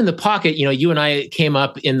that phone in the pocket, you and I came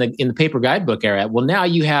up in the paper guidebook era. Well, now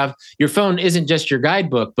you have your phone isn't just your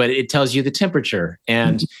guidebook, but it tells you the temperature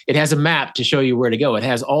and it has a map to show you where to go. It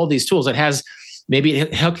has all these tools. It has maybe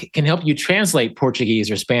it can help you translate Portuguese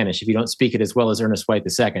or Spanish if you don't speak it as well as Ernest White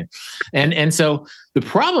II. And so the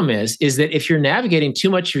problem is that if you're navigating too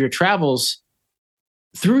much of your travels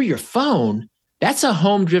through your phone, that's a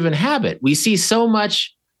home-driven habit. We see so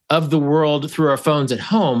much of the world through our phones at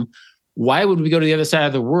home. Why would we go to the other side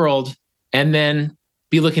of the world and then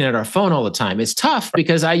be looking at our phone all the time? It's tough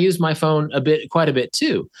because I use my phone quite a bit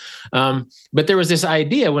too. But there was this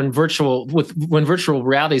idea when virtual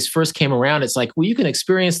realities first came around. It's like, well, you can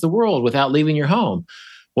experience the world without leaving your home.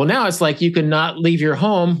 Well, now it's like you can not leave your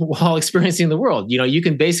home while experiencing the world. You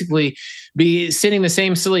can basically be sending the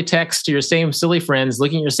same silly text to your same silly friends,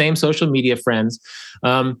 looking at your same social media friends,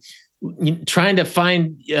 trying to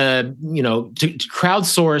find, to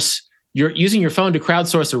crowdsource. You're using your phone to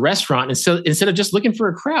crowdsource a restaurant instead of just looking for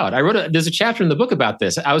a crowd. There's a chapter in the book about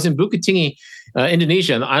this. I was in Bukit Tinggi,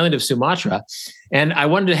 Indonesia, on the island of Sumatra, and I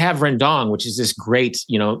wanted to have rendang, which is this great,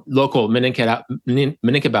 local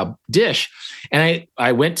Minangkabau dish. And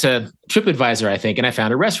I went to TripAdvisor, I think, and I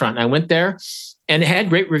found a restaurant. And I went there, and it had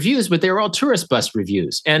great reviews, but they were all tourist bus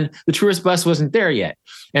reviews, and the tourist bus wasn't there yet.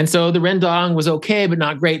 And so the rendang was okay, but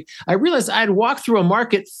not great. I realized I'd walked through a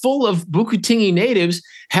market full of Bukit Tinggi natives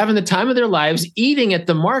having the time of their lives, eating at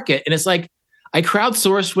the market. And it's like I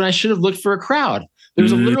crowdsourced when I should have looked for a crowd. There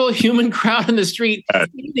was a literal human crowd in the street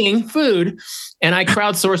eating food, and I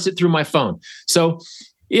crowdsourced it through my phone. So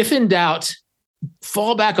if in doubt,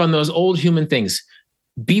 fall back on those old human things.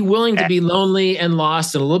 Be willing to be lonely and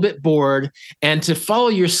lost and a little bit bored, and to follow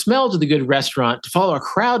your smell to the good restaurant, to follow a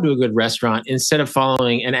crowd to a good restaurant instead of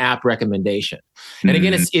following an app recommendation. And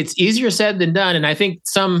again, it's easier said than done. And I think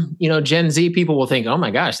some, Gen Z people will think, oh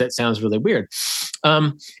my gosh, that sounds really weird.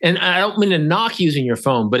 And I don't mean to knock using your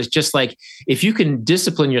phone, but it's just like, if you can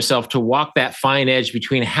discipline yourself to walk that fine edge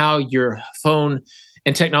between how your phone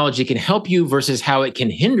and technology can help you versus how it can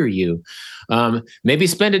hinder you. Maybe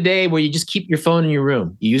spend a day where you just keep your phone in your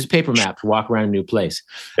room. You use a paper map to walk around a new place.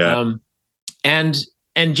 Yeah. And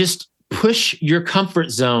just push your comfort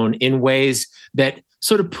zone in ways that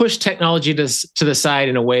sort of push technology to the side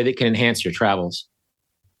in a way that can enhance your travels.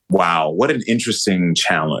 Wow, what an interesting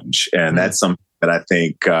challenge. And that's something that I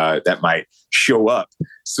think that might show up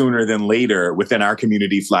sooner than later within our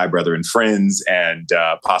community, Fly Brother and Friends, and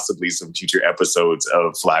possibly some future episodes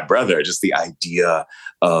of Fly Brother. Just the idea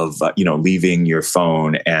of, leaving your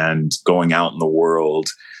phone and going out in the world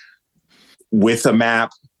with a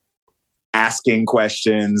map, asking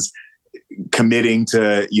questions, committing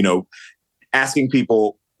to, asking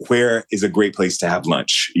people where is a great place to have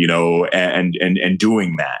lunch, and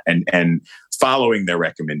doing that and following their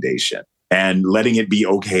recommendation and letting it be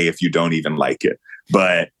okay if you don't even like it.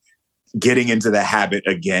 But getting into the habit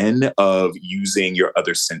again of using your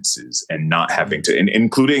other senses and not having to,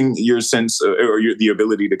 including your sense or the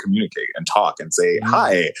ability to communicate and talk and say,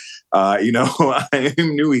 hi,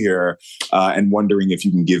 I'm new here, and wondering if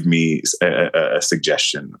you can give me a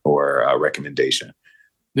suggestion or a recommendation.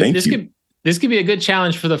 This could be a good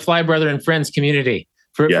challenge for the Fly Brother and Friends community.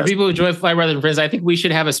 For people who join Fly Brother and Friends, I think we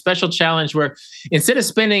should have a special challenge where instead of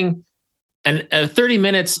spending 30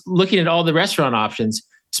 minutes looking at all the restaurant options,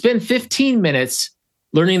 spend 15 minutes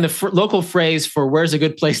learning the local phrase for where's a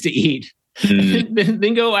good place to eat.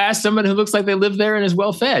 Then go ask someone who looks like they live there and is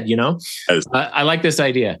well fed, I like this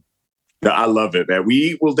idea. I love it, man.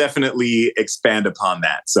 We will definitely expand upon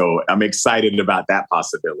that. So I'm excited about that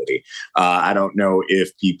possibility. I don't know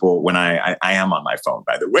if people, when I am on my phone,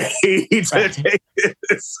 by the way,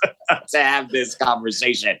 to have this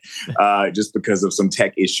conversation, just because of some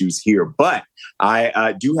tech issues here. But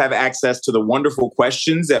I do have access to the wonderful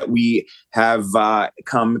questions that we have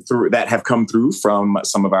come through from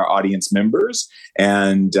some of our audience members.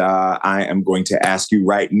 And I am going to ask you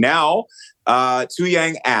right now. Tu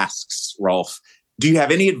Yang asks, Rolf, do you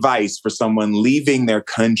have any advice for someone leaving their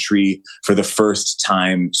country for the first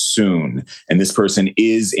time soon? And this person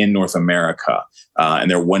is in North America,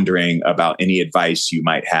 and they're wondering about any advice you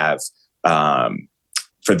might have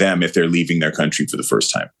for them if they're leaving their country for the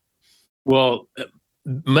first time. Well,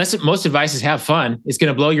 most advice is have fun. It's going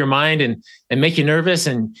to blow your mind and make you nervous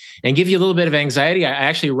and give you a little bit of anxiety. I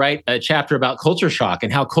actually write a chapter about culture shock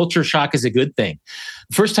and how culture shock is a good thing.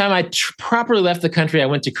 First time I properly left the country, I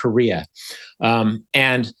went to Korea.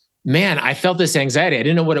 And man, I felt this anxiety. I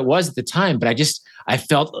didn't know what it was at the time, but I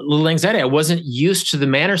felt a little anxiety. I wasn't used to the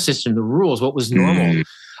manner system, the rules, what was normal.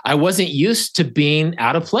 I wasn't used to being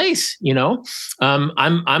out of place. I'm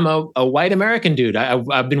a white American dude.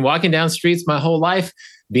 I've been walking down streets my whole life,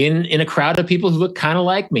 being in a crowd of people who look kind of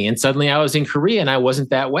like me. And suddenly I was in Korea and I wasn't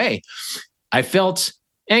that way. I felt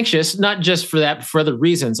anxious, not just for other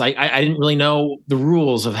reasons. I didn't really know the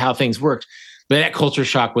rules of how things worked, but that culture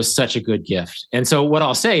shock was such a good gift. And so what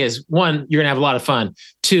I'll say is, one, you're gonna have a lot of fun.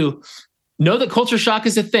 Two, know that culture shock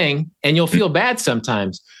is a thing and you'll feel bad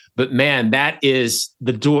sometimes. But man, that is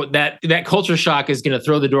the door. That culture shock is going to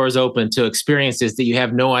throw the doors open to experiences that you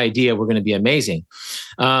have no idea were going to be amazing.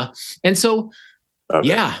 And so,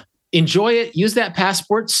 enjoy it. Use that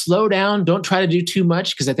passport. Slow down. Don't try to do too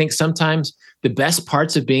much, because I think sometimes the best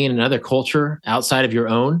parts of being in another culture outside of your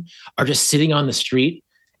own are just sitting on the street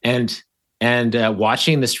and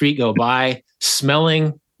watching the street go by,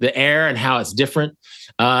 smelling the air and how it's different.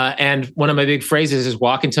 And one of my big phrases is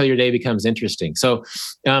walk until your day becomes interesting. So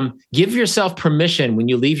give yourself permission when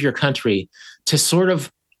you leave your country to sort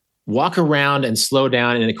of walk around and slow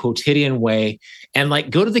down in a quotidian way, and like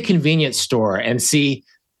go to the convenience store and see,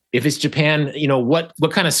 if it's Japan,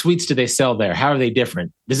 what kind of sweets do they sell there? How are they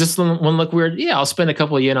different? Does this one look weird? Yeah, I'll spend a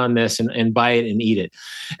couple of yen on this and buy it and eat it.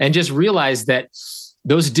 And just realize that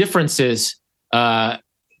those differences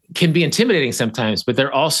can be intimidating sometimes, but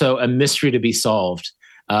they're also a mystery to be solved.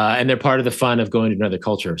 And they're part of the fun of going to another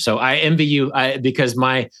culture. So I envy you because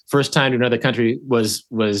my first time to another country was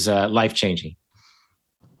life-changing.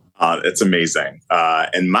 It's amazing.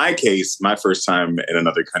 In my case, my first time in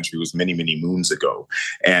another country was many, many moons ago.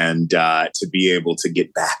 And to be able to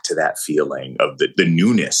get back to that feeling of the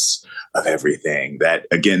newness of everything, that,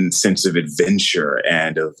 again, sense of adventure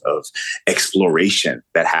and of exploration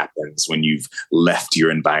that happens when you've left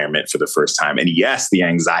your environment for the first time. And yes, the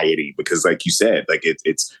anxiety, because like you said, like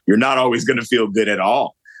it's you're not always going to feel good at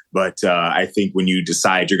all. But I think when you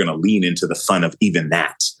decide you're going to lean into the fun of even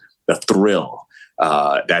that, the thrill,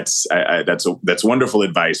 that's wonderful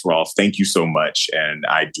advice, Rolf. Thank you so much. And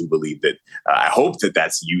I do believe that, I hope that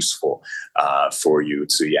that's useful for you,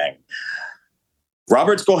 Tzu-Yang.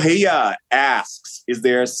 Robert Skolheya asks, is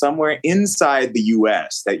there somewhere inside the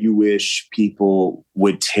U.S. that you wish people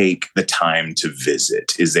would take the time to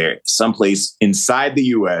visit? Is there someplace inside the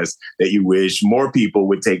U.S. that you wish more people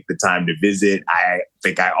would take the time to visit? I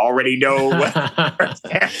think I already know what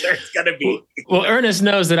the answer is going to be. Well, Ernest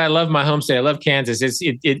knows that I love my home state. I love Kansas.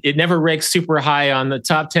 It never ranks super high on the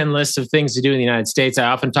top 10 lists of things to do in the United States. I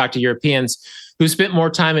often talk to Europeans who spent more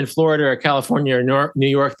time in Florida or California or New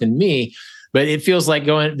York than me. But it feels like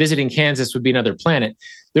visiting Kansas would be another planet.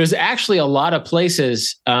 There's actually a lot of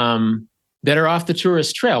places that are off the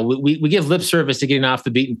tourist trail. We give lip service to getting off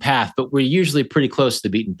the beaten path, but we're usually pretty close to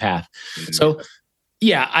the beaten path. Mm-hmm. So,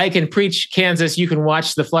 yeah, I can preach Kansas. You can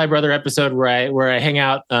watch the Fly Brother episode where I hang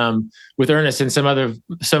out with Ernest and some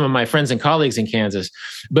of my friends and colleagues in Kansas.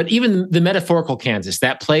 But even the metaphorical Kansas,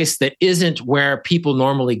 that place that isn't where people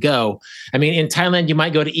normally go. I mean, in Thailand, you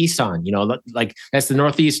might go to Isan, like that's the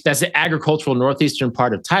northeast, that's the agricultural northeastern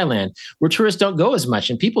part of Thailand, where tourists don't go as much,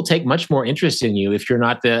 and people take much more interest in you if you're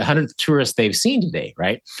not the 100th tourist they've seen today,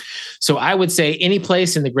 right? So I would say any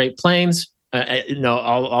place in the Great Plains.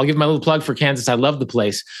 I'll give my little plug for Kansas. I love the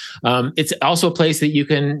place. It's also a place that you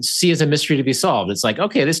can see as a mystery to be solved. It's like,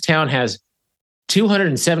 okay, this town has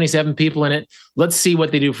 277 people in it. Let's see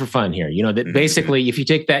what they do for fun here. That basically, if you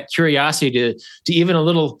take that curiosity to even a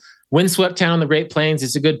little windswept town in the Great Plains,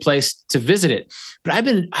 it's a good place to visit it. But I've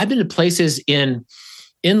been to places in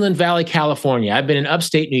Inland Valley, California. I've been in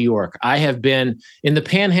upstate New York. I have been in the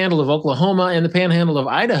panhandle of Oklahoma and the panhandle of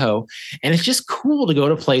Idaho. And it's just cool to go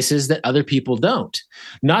to places that other people don't.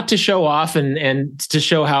 Not to show off and to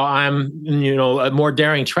show how I'm, a more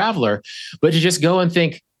daring traveler, but to just go and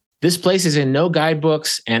think, this place is in no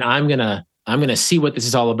guidebooks, and I'm gonna see what this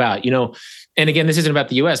is all about. And again, this isn't about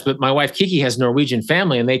the US, but my wife Kiki has Norwegian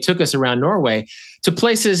family, and they took us around Norway to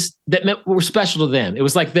places that were special to them. It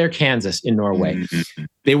was like their Kansas in Norway. Mm-hmm.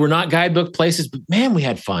 They were not guidebook places, but man, we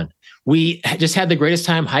had fun. We just had the greatest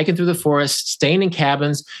time hiking through the forest, staying in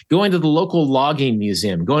cabins, going to the local logging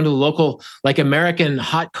museum, going to the local American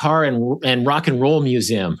hot car and rock and roll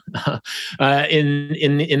museum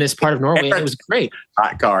in this part of Norway. And it was great.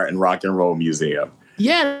 Hot car and rock and roll museum.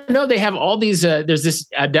 Yeah, no, they have all these. There's this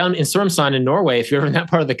down in Sørumsand in Norway. If you're ever in that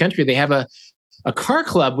part of the country, they have a car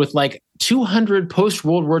club with 200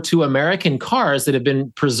 post-World War II American cars that have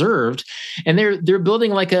been preserved, and they're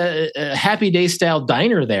building a Happy Day style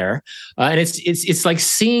diner there. And it's like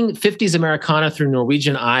seeing 50s Americana through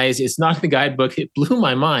Norwegian eyes. It's not in the guidebook. It blew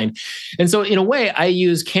my mind. And so in a way, I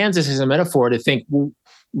use Kansas as a metaphor to think, well,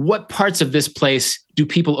 what parts of this place do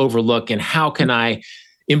people overlook, and how can I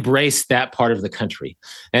embrace that part of the country?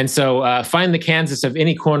 And so find the Kansas of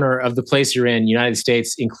any corner of the place you're in, United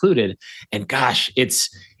States included. And gosh, it's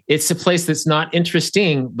a place that's not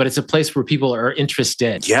interesting, but it's a place where people are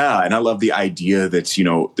interested. Yeah, and I love the idea that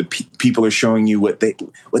the people are showing you what they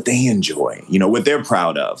enjoy, what they're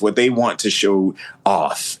proud of, what they want to show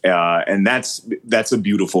off, and that's a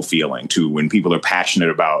beautiful feeling too. When people are passionate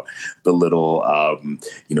about the little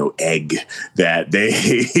egg that they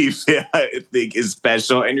think is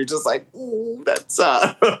special, and you're just like, ooh, that's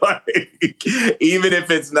even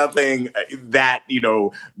if it's nothing that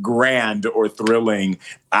grand or thrilling.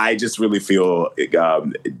 I just really feel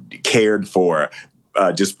cared for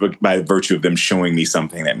by virtue of them showing me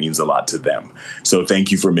something that means a lot to them. So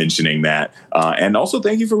thank you for mentioning that. And also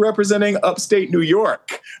thank you for representing upstate New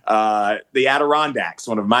York, the Adirondacks,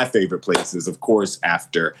 one of my favorite places, of course,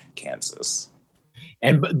 after Kansas.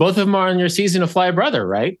 And both of them are on your season of Fly Brother,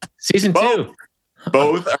 right? Season two.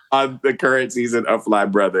 Both are on the current season of Fly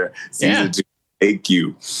Brother, season 2. Thank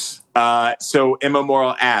you. So Emma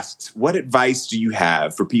Morrill asks, what advice do you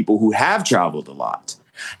have for people who have traveled a lot?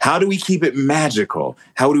 How do we keep it magical?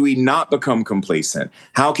 How do we not become complacent?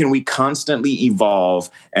 How can we constantly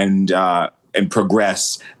evolve and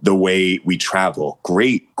progress the way we travel?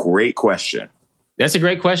 Great question. That's a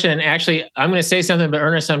great question. And actually, I'm going to say something, but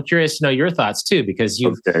Ernest, I'm curious to know your thoughts too, because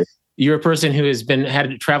you're a person who has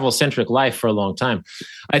had a travel-centric life for a long time.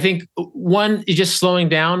 I think one is just slowing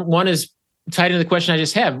down. One is tied into the question I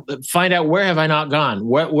just had. Find out, where have I not gone?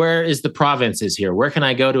 Where is the provinces here? Where can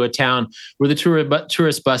I go to a town where the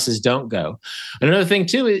tourist buses don't go? Another thing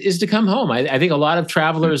too is to come home. I think a lot of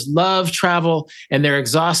travelers love travel and they're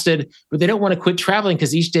exhausted, but they don't want to quit traveling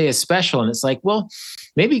because each day is special. And it's like, well,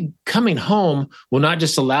 maybe coming home will not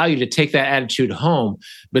just allow you to take that attitude home,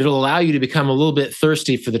 but it'll allow you to become a little bit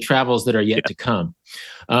thirsty for the travels that are yet to come.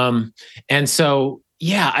 And so,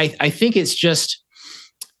 I think it's just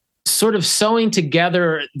sort of sewing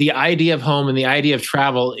together the idea of home and the idea of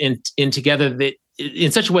travel in together that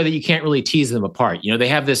in such a way that you can't really tease them apart. You know, they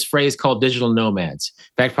have this phrase called digital nomads.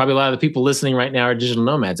 In fact, probably a lot of the people listening right now are digital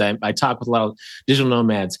nomads. I talk with a lot of digital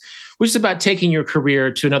nomads, which is about taking your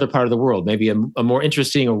career to another part of the world, maybe a more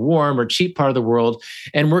interesting or warm or cheap part of the world,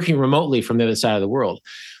 and working remotely from the other side of the world.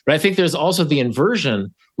 But I think there's also the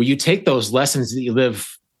inversion where you take those lessons that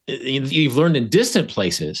you've learned in distant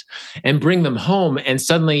places and bring them home, and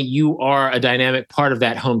suddenly you are a dynamic part of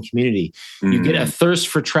that home community. Mm-hmm. You get a thirst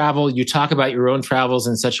for travel. You talk about your own travels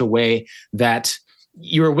in such a way that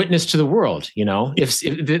you're a witness to the world. You know, if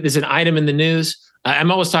there's an item in the news,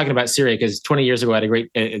 I'm always talking about Syria because 20 years ago I had a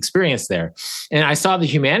great experience there. And I saw the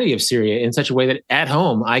humanity of Syria in such a way that at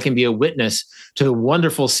home I can be a witness to the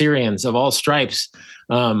wonderful Syrians of all stripes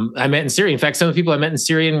I met in Syria. In fact, some of the people I met in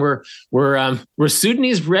Syria were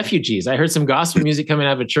Sudanese refugees. I heard some gospel music coming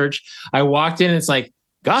out of a church. I walked in and it's like,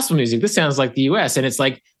 gospel music, this sounds like the US. And it's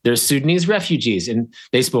like, they're Sudanese refugees and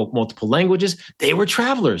they spoke multiple languages. They were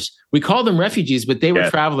travelers. We call them refugees, but they were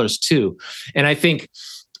travelers too. And I think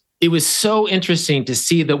it was so interesting to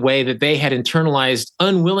see the way that they had internalized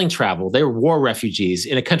unwilling travel. They were war refugees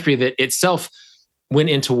in a country that itself went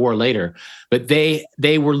into war later, but they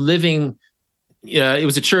were living. It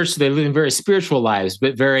was a church, so they were living very spiritual lives,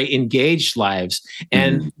 but very engaged lives,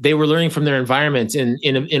 and they were learning from their environment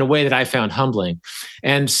in a way that I found humbling.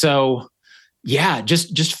 And so,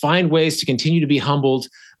 just find ways to continue to be humbled,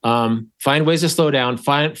 find ways to slow down,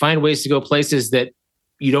 find ways to go places that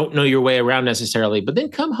you don't know your way around necessarily, but then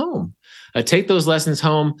come home, take those lessons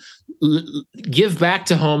home, give back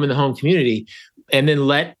to home and the home community, and then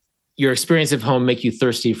let your experience of home make you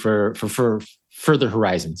thirsty for further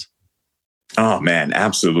horizons. Oh, man,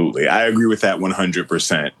 absolutely. I agree with that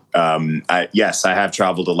 100%. I have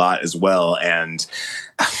traveled a lot as well. And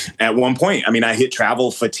at one point, I hit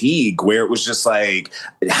travel fatigue where it was just like,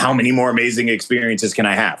 how many more amazing experiences can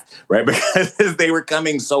I have? Right? Because they were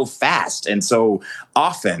coming so fast and so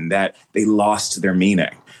often that they lost their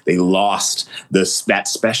meaning. They lost that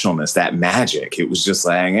specialness, that magic. It was just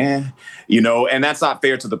like, and that's not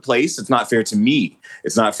fair to the place. It's not fair to me.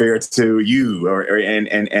 It's not fair to you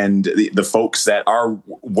and the folks that are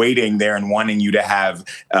waiting there and wanting you to have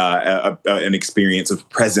an experience of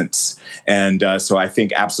presence. And so I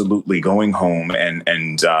think absolutely going home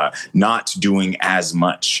and not doing as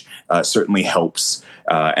much certainly helps.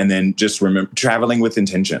 And then just remember traveling with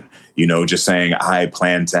intention. Just saying,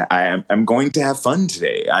 I'm going to have fun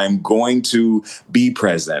today. I'm going to be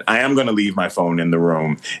present. I am going to leave my phone in the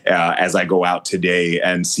room as I go out today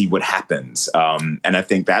and see what happens. And I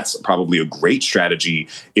think that's probably a great strategy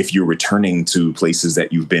if you're returning to places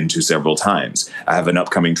that you've been to several times. I have an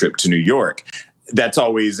upcoming trip to New York. That's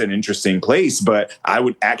always an interesting place, but I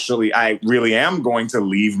really am going to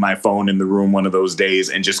leave my phone in the room one of those days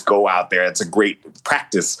and just go out there. It's a great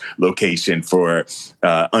practice location for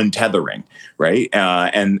untethering, right?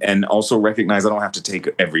 And also recognize I don't have to take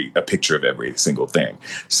a picture of every single thing.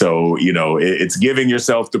 So, it's giving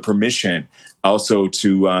yourself the permission also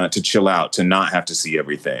to chill out, to not have to see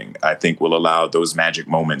everything, I think will allow those magic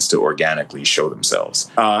moments to organically show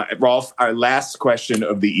themselves. Rolf, our last question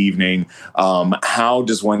of the evening, how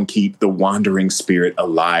does one keep the wandering spirit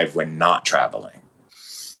alive when not traveling?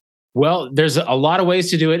 Well, there's a lot of ways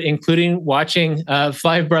to do it, including watching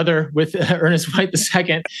Fly Brother with Ernest White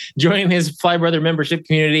II, joining his Fly Brother membership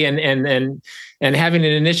community, and having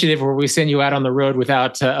an initiative where we send you out on the road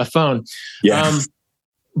without a phone. Yeah.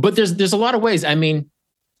 But there's a lot of ways. I mean,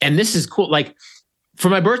 and this is cool. Like for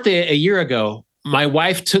my birthday a year ago, my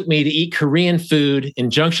wife took me to eat Korean food in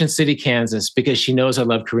Junction City, Kansas, because she knows I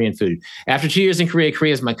love Korean food. After 2 years in Korea,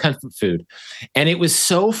 Korea is my comfort food. And it was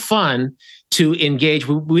so fun to engage.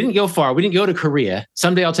 We didn't go far. We didn't go to Korea.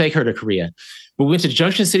 Someday I'll take her to Korea. But we went to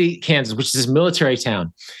Junction City, Kansas, which is this military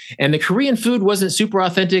town. And the Korean food wasn't super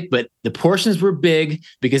authentic, but the portions were big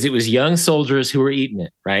because it was young soldiers who were eating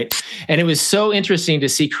it, right? And it was so interesting to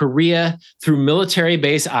see Korea through military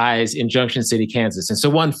base eyes in Junction City, Kansas. And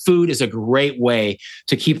so food is a great way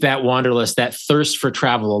to keep that wanderlust, that thirst for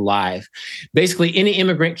travel alive. Basically, any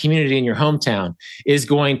immigrant community in your hometown is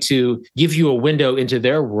going to give you a window into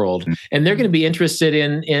their world, and they're going to be interested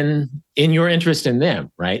in your interest in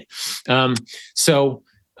them, right? There's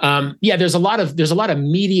a lot of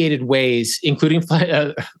mediated ways, including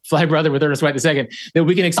Fly Brother with Ernest White II, that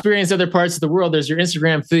we can experience other parts of the world. There's your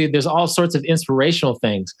Instagram feed. There's all sorts of inspirational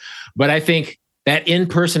things. But I think that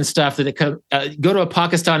in-person stuff, go to a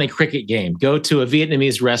Pakistani cricket game, go to a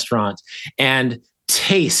Vietnamese restaurant, and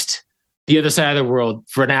taste the other side of the world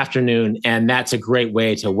for an afternoon. And that's a great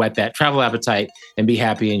way to whet that travel appetite and be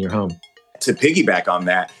happy in your home. To piggyback on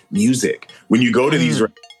that, music. When you go to these,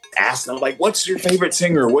 ask them like, "What's your favorite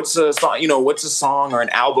singer? What's a song? What's a song or an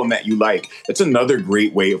album that you like?" That's another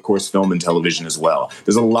great way, of course, film and television as well.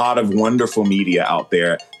 There's a lot of wonderful media out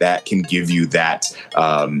there that can give you that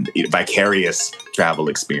vicarious travel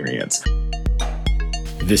experience.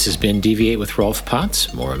 This has been Deviate with Rolf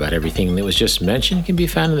Potts. More about everything that was just mentioned can be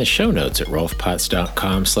found in the show notes at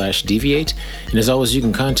rolfpotts.com/deviate. And as always, you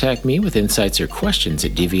can contact me with insights or questions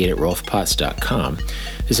at deviate@rolfpotts.com.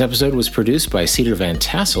 This episode was produced by Cedar Van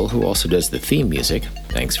Tassel, who also does the theme music.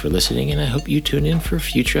 Thanks for listening, and I hope you tune in for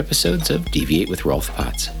future episodes of Deviate with Rolf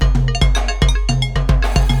Potts.